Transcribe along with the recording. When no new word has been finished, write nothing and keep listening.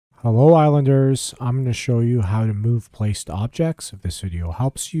Hello Islanders, I'm going to show you how to move placed objects. If this video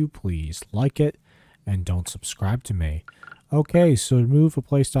helps you, please like it and don't subscribe to me. Okay, so to move a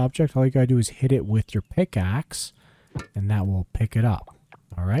placed object, all you gotta do is hit it with your pickaxe and that will pick it up.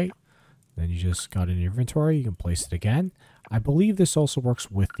 Alright, then you just got it in your inventory, you can place it again. I believe this also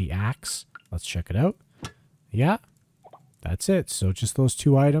works with the axe. Let's check it out. Yeah, that's it. So just those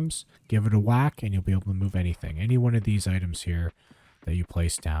two items, give it a whack and you'll be able to move anything. Any one of these items here that you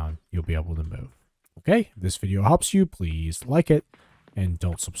place down, you'll be able to move. Okay, if this video helps you, please like it and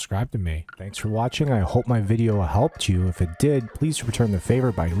don't subscribe to me. Thanks for watching. I hope my video helped you. If it did, please return the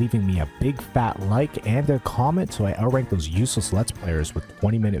favor by leaving me a big fat like and a comment so I outrank those useless Let's Players with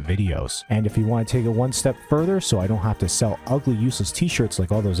 20-minute videos. And if you want to take it one step further so I don't have to sell ugly useless t-shirts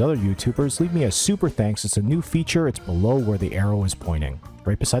like all those other YouTubers, leave me a super thanks. It's a new feature. It's below where the arrow is pointing,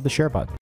 right beside the share button.